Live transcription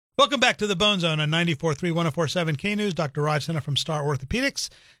Welcome back to the Bone Zone on 94.3, 104.7 K-News. Dr. Raj Sinha from Star Orthopedics,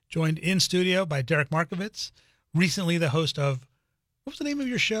 joined in studio by Derek Markovitz, recently the host of, what was the name of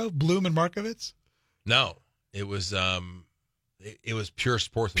your show? Bloom and Markovitz? No, it was Pure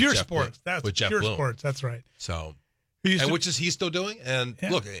Sports. Pure Sports. That's with Jeff Pure Bloom. Sports. That's right. So, which is he's still doing. And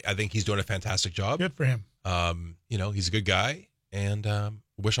look, I think he's doing a fantastic job. Good for him. He's a good guy, and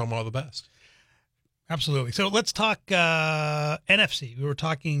wish him all the best. Absolutely. So let's talk NFC. We were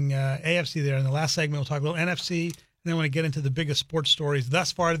talking AFC there in the last segment. We'll talk a little NFC, and then I want to get into the biggest sports stories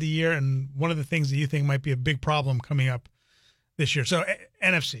thus far of the year, and one of the things that you think might be a big problem coming up this year. So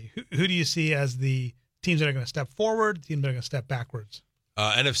NFC, who do you see as the teams that are going to step forward, teams that are going to step backwards?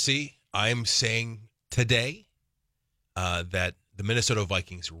 NFC, I'm saying today that the Minnesota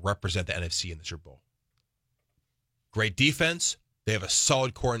Vikings represent the NFC in the Super Bowl. Great defense. They have a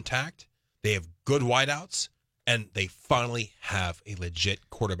solid core intact. They have good wideouts, and they finally have a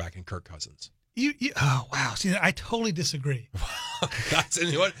legit quarterback in Kirk Cousins. Oh, wow. See, I totally disagree.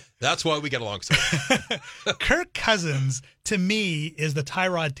 That's why we get along so well. Kirk Cousins, to me, is the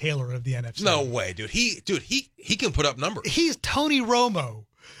Tyrod Taylor of the NFC. No way, dude. He can put up numbers. He's Tony Romo.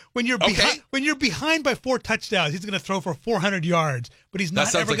 When you're behind by 4 touchdowns, he's going to throw for 400 yards, but he's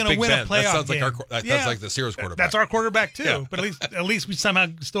not ever going to win a playoff game. That sounds like the Sears quarterback. That's our quarterback too. Yeah. But at least we somehow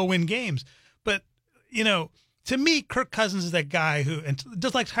still win games. But to me, Kirk Cousins is that guy who, and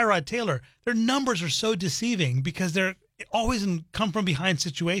just like Tyrod Taylor, their numbers are so deceiving because they're always in come from behind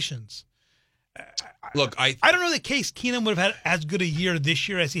situations. Look, I don't know that Case Keenum would have had as good a year this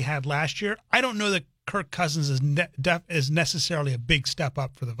year as he had last year. I don't know that Kirk Cousins is necessarily a big step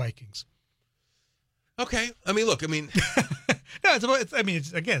up for the Vikings. Okay. No,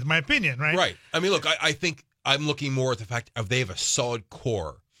 it's my opinion, right? Right. I think I'm looking more at the fact of they have a solid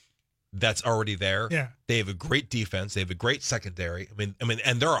core that's already there. Yeah. They have a great defense. They have a great secondary.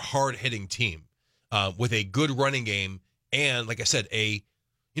 And they're a hard-hitting team with a good running game and, like I said, a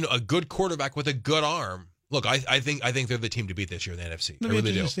good quarterback with a good arm. Look, I think they're the team to beat this year in the NFC. I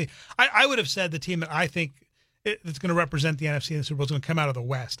really do. I would have said the team that I think that's going to represent the NFC in the Super Bowl is going to come out of the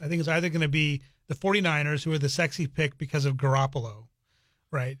West. I think it's either going to be the 49ers, who are the sexy pick because of Garoppolo,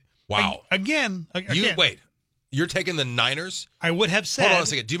 right? Wow. Again. Wait. You're taking the Niners? I would have said. Hold on a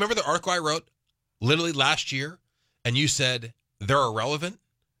second. Do you remember the article I wrote literally last year? And you said they're irrelevant?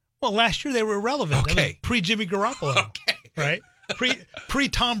 Well, last year they were irrelevant. Okay. Pre-Jimmy Garoppolo. Okay. Right?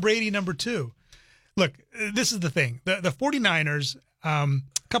 Pre-Tom Brady number 2. Look, this is the thing. The 49ers, a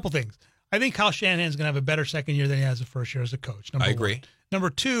couple things. I think Kyle Shanahan's going to have a better second year than he has the first year as a coach. I agree. 1. Number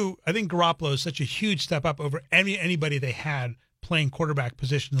 2, I think Garoppolo is such a huge step up over anybody they had playing quarterback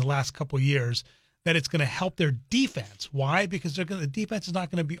position in the last couple of years that it's going to help their defense. Why? Because the defense is not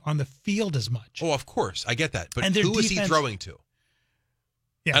going to be on the field as much. Oh, of course. I get that. But who is he throwing to?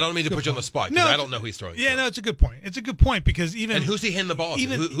 Yeah, I don't mean to put you on the spot because I don't know who he's throwing to. Yeah, no, it's a good point. It's a good point because even... And who's he hitting the ball to?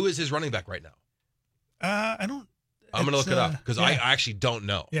 Who is his running back right now? I don't... I'm going to look it up because I actually don't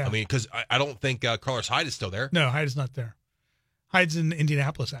know. Yeah. Because I don't think Carlos Hyde is still there. No, Hyde is not there. Hyde's in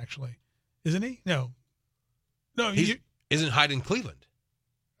Indianapolis, actually. Isn't he? No. Isn't Hyde in Cleveland?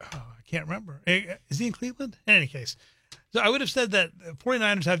 Oh, I can't remember. Is he in Cleveland? In any case. So I would have said that the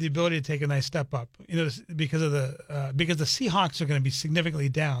 49ers have the ability to take a nice step up, because the Seahawks are going to be significantly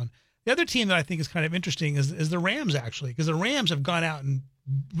down. The other team that I think is kind of interesting is the Rams, actually, because the Rams have gone out and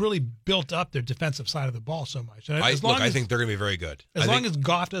really built up their defensive side of the ball so much. And I think they're going to be very good. As long as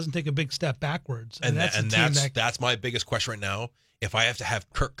Goff doesn't take a big step backwards. That's my biggest question right now. If I have to have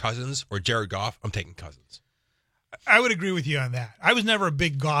Kirk Cousins or Jared Goff, I'm taking Cousins. I would agree with you on that. I was never a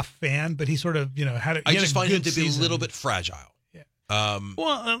big Goff fan, but he sort of, I just find him to be a little bit fragile. Yeah.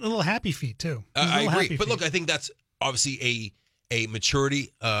 Well, a little happy feet too. I agree, but look, I think that's obviously a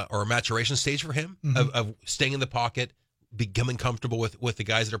maturity or a maturation stage for him of staying in the pocket, becoming comfortable with the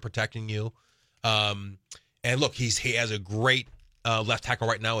guys that are protecting you. And look, he has a great left tackle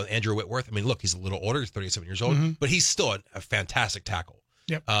right now with Andrew Whitworth. I mean, look, he's a little older, he's 37 years old, but he's still a fantastic tackle.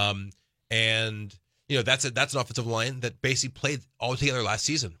 Yep. And that's an offensive line that basically played all together last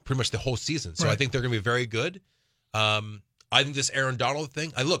season, pretty much the whole season. So right. I think they're going to be very good. I think this Aaron Donald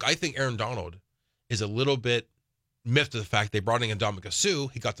thing, I think Aaron Donald is a little bit miffed to the fact they brought in Ndamukong Suh.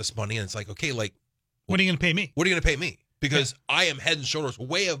 He got this money, and it's like, okay, like, what are you going to pay me? What are you going to pay me? Because I am head and shoulders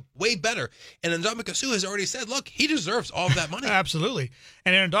way better. And Ndamukong Suh has already said, look, he deserves all of that money. Absolutely.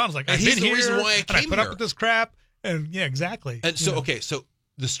 And Aaron Donald's like, I've been here, reason why I put up with this crap. And yeah, exactly. And so, okay, so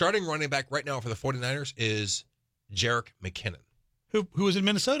the starting running back right now for the 49ers is Jerick McKinnon. Who was in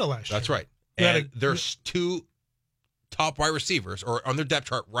Minnesota last year. That's right. And there's 2 top wide receivers, or on their depth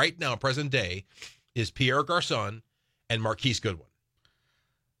chart right now, present day, is Pierre Garçon and Marquise Goodwin.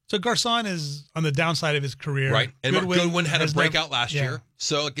 So Garcon is on the downside of his career. Right. And Goodwin had a breakout last yeah. year.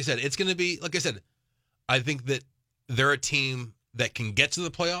 So, like I said, it's going to be, like I said, I think that they're a team that can get to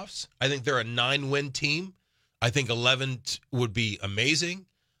the playoffs. I think they're a 9-win team. I think 11 would be amazing.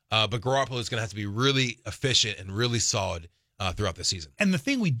 But Garoppolo is going to have to be really efficient and really solid throughout the season. And the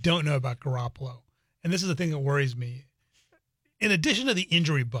thing we don't know about Garoppolo, and this is the thing that worries me, in addition to the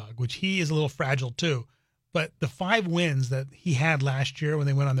injury bug, which he is a little fragile too, but the 5 wins that he had last year when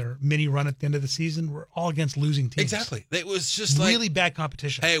they went on their mini run at the end of the season were all against losing teams. Exactly. It was just really bad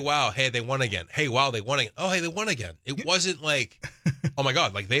competition. Hey, wow. Hey, they won again. Hey, wow, they won again. Oh, hey, they won again. It wasn't like, oh my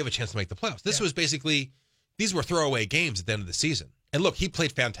God, like they have a chance to make the playoffs. This was basically, these were throwaway games at the end of the season. And look, he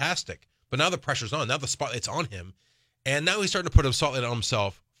played fantastic, but now the pressure's on. Now the spotlight's on him. And now he's starting to put a spotlight on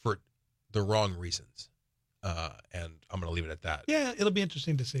himself for the wrong reasons. And I'm going to leave it at that. Yeah, it'll be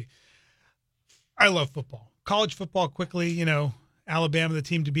interesting to see. I love football. College football, quickly, Alabama, the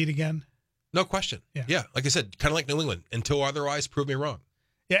team to beat again. No question. Yeah. Like I said, kind of like New England. Until otherwise, prove me wrong.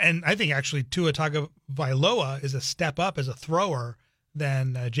 Yeah, and I think actually Tua Tagovailoa is a step up as a thrower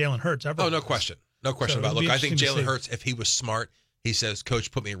than Jalen Hurts ever. Oh, no question. No question about it. Look, I think Jalen Hurts, if he was smart, he says,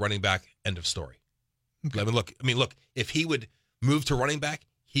 Coach, put me at running back, end of story. Okay. I mean, look, if he would move to running back,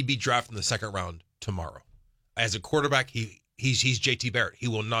 he'd be drafted in the second round tomorrow. As a quarterback, he's JT Barrett. He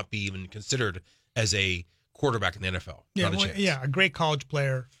will not be even considered as a quarterback in the NFL. Yeah, a great college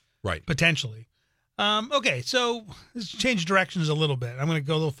player, right? Potentially. Okay, so let's change directions a little bit. I'm going to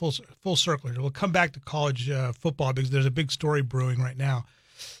go a little full circle here. We'll come back to college football because there's a big story brewing right now.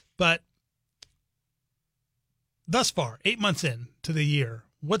 But thus far, 8 months in to the year,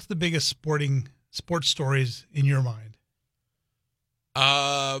 what's the biggest sports stories in your mind?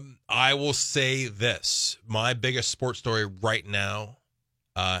 I will say this. My biggest sports story right now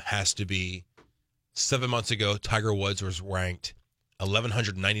has to be 7 months ago, Tiger Woods was ranked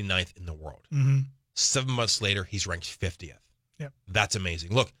 1,199th in the world. Mm-hmm. 7 months later, he's ranked 50th. Yep. That's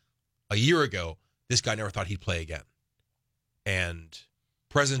amazing. Look, a year ago, this guy never thought he'd play again. And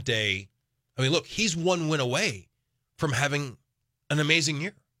present day, I mean, look, he's 1 win away from having an amazing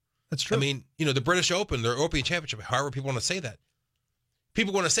year. That's true. I mean, the British Open, their European Championship, however people want to say that.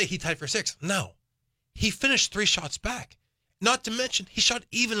 People want to say he tied for 6th. No. He finished 3 shots back. Not to mention, he shot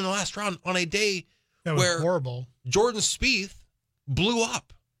even in the last round on a day where horrible. Jordan Spieth blew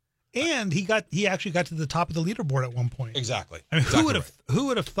up. And he actually got to the top of the leaderboard at one point. Exactly. I mean, exactly who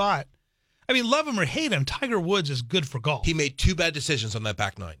would have thought? I mean, love him or hate him, Tiger Woods is good for golf. He made 2 bad decisions on that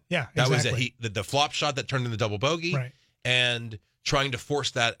back 9. Yeah, that exactly. was it. The flop shot that turned into double bogey, right, and trying to force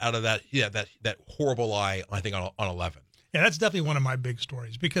that out of that horrible lie. I think on 11. Yeah, that's definitely one of my big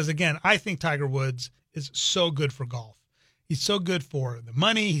stories because again, I think Tiger Woods is so good for golf. He's so good for the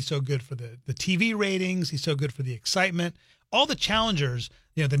money. He's so good for the TV ratings. He's so good for the excitement. All the challengers,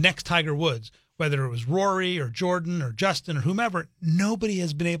 the next Tiger Woods, whether it was Rory or Jordan or Justin or whomever, nobody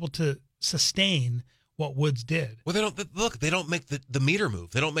has been able to sustain what Woods did. Well, they don't make the meter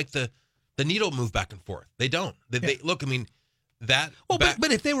move. They don't make the needle move back and forth. They don't. They look, I mean, that. Well,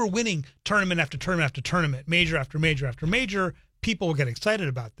 but if they were winning tournament after tournament after tournament, major after major after major, people will get excited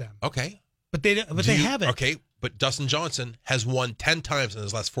about them. Okay. But they haven't. Okay, but Dustin Johnson has won 10 times in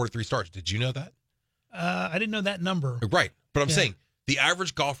his last 43 starts. Did you know that? I didn't know that number. Right. But I'm saying the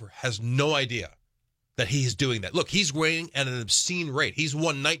average golfer has no idea that he's doing that. Look, he's winning at an obscene rate. He's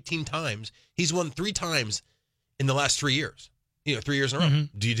won 19 times. He's won 3 times in the last 3 years. 3 years in a row.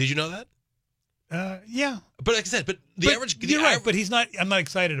 Mm-hmm. Did you know that? Yeah. But like I said, you're right, but he's not. I'm not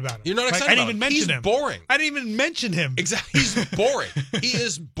excited about him. You're not excited about him. I didn't even mention him. He's boring. I didn't even mention him. Exactly. He's boring. He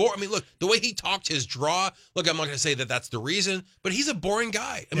is boring. I mean, look, the way he talked, his draw. Look, I'm not going to say that that's the reason, but he's a boring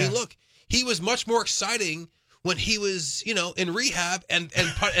guy. I mean, look, he was much more exciting when he was, in rehab and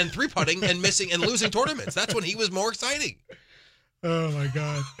 3-putting and missing and losing tournaments. That's when he was more exciting. Oh my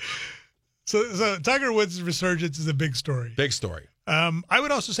God. So Tiger Woods' resurgence is a big story. Big story. I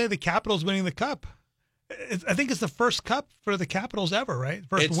would also say the Capitals winning the Cup. I think it's the first Cup for the Capitals ever, right?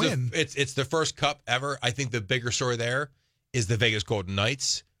 First win. It's the first Cup ever. I think the bigger story there is the Vegas Golden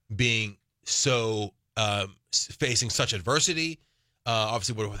Knights being so facing such adversity.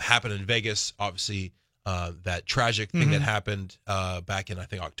 Obviously, what happened in Vegas. Obviously, that tragic thing that happened back in I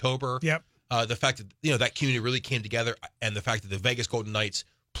think October. Yep. The fact that that community really came together, and the fact that the Vegas Golden Knights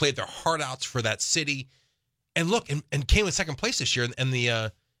played their heart outs for that city. And look, and came in second place this year in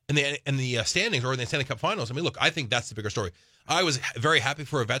the standings or in the Stanley Cup Finals. I mean, look, I think that's the bigger story. I was very happy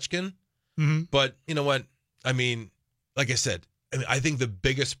for Ovechkin, but you know what? I mean, like I said, I think the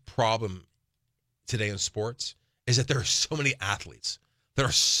biggest problem today in sports is that there are so many athletes that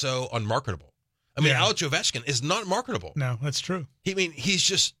are so unmarketable. I mean, Alex Ovechkin is not marketable. No, that's true. He's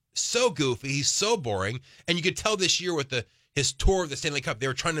just so goofy. He's so boring. And you could tell this year with his tour of the Stanley Cup, they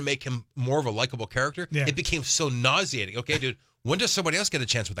were trying to make him more of a likable character. Yeah. It became so nauseating. Okay, dude, when does somebody else get a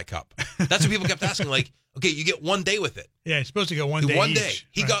chance with that cup? That's what people kept asking. Like, okay, you get 1 day with it. Yeah, you're supposed to go 1 day. 1 day. Each.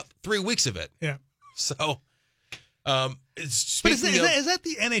 He Right. got 3 weeks of it. Yeah. So, But is that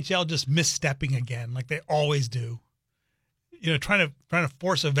the NHL just misstepping again, like they always do? You know, trying to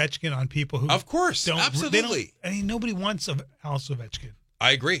force Ovechkin on people who, of course, don't, absolutely. I mean, nobody wants Alex Ovechkin.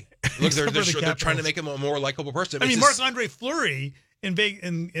 I agree. Look, they're Except for the trying to make him a more likable person. I mean, Marc-Andre Fleury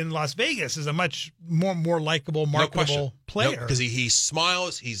in Las Vegas is a much more likable, marketable player because he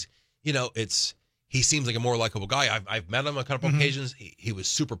smiles. He seems like a more likable guy. I've met him on a couple occasions. He was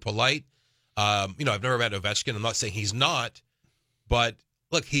super polite. I've never met Ovechkin. I'm not saying he's not, but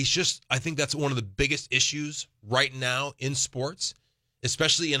look, I think that's one of the biggest issues right now in sports,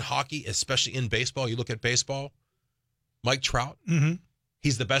 especially in hockey, especially in baseball. You look at baseball, Mike Trout,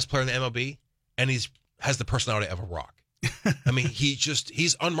 he's the best player in the MLB, and has the personality of a rock. I mean,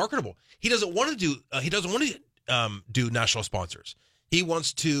 he's unmarketable. He doesn't want to do national sponsors. He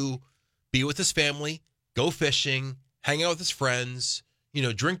wants to be with his family, go fishing, hang out with his friends,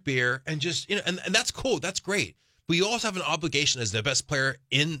 drink beer, and just, and that's cool. That's great. But you also have an obligation as the best player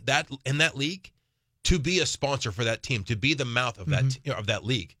in that league to be a sponsor for that team, to be the mouth of that of that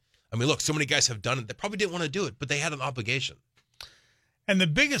league. I mean, look, so many guys have done it. They probably didn't want to do it, but they had an obligation. And the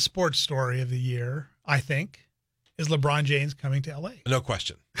biggest sports story of the year, I think, is LeBron James coming to LA. No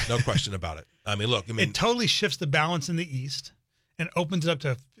question about it. I mean, look, it totally shifts the balance in the East and opens it up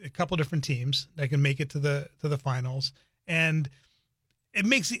to a couple different teams that can make it to the finals, and it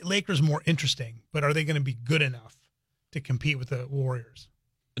makes the Lakers more interesting. But are they going to be good enough to compete with the Warriors?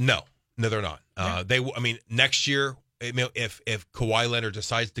 No, they're not. Next year, if Kawhi Leonard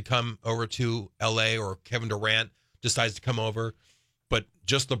decides to come over to LA or Kevin Durant decides to come over, but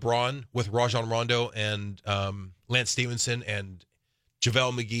just LeBron with Rajon Rondo and Lance Stevenson and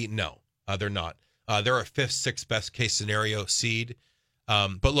JaVale McGee, no, they're not. They're a 5th, 6th best case scenario seed.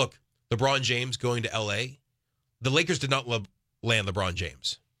 But look, LeBron James going to LA, the Lakers did not land LeBron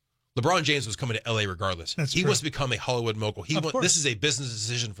James. LeBron James was coming to LA regardless. He wants to become a Hollywood mogul. This is a business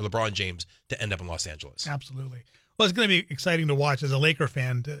decision for LeBron James to end up in Los Angeles. Absolutely. Well, it's going to be exciting to watch as a Laker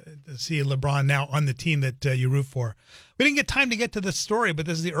fan to see LeBron now on the team that you root for. We didn't get time to get to this story, but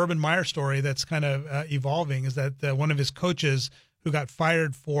this is the Urban Meyer story that's kind of evolving, is that one of his coaches who got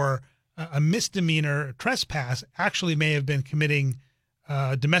fired for a misdemeanor trespass actually may have been committing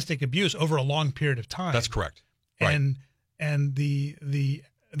domestic abuse over a long period of time. That's correct. Right. And the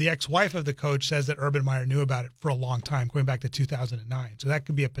ex-wife of the coach says that Urban Meyer knew about it for a long time, going back to 2009. So that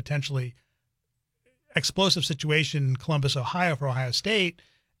could be a potentially explosive situation in Columbus, Ohio for Ohio State.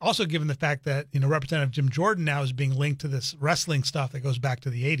 Also, given the fact that, Representative Jim Jordan now is being linked to this wrestling stuff that goes back to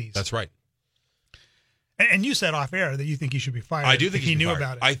the 80s. That's right. And you said off air that you think he should be fired. I do think he knew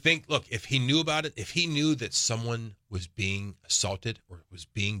about it. I think, look, if he knew about it, if he knew that someone was being assaulted or was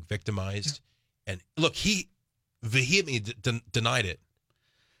being victimized, and look, he vehemently denied it.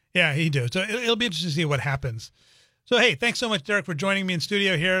 Yeah, he did. So it'll be interesting to see what happens. So, hey, thanks so much, Derek, for joining me in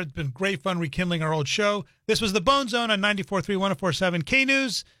studio here. It's been great fun rekindling our old show. This was the Bone Zone on 94.3, 104.7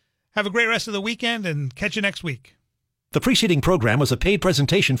 K-News. Have a great rest of the weekend and catch you next week. The preceding program was a paid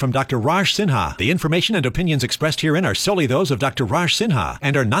presentation from Dr. Raj Sinha. The information and opinions expressed herein are solely those of Dr. Raj Sinha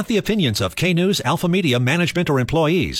and are not the opinions of K-News, Alpha Media, management, or employees.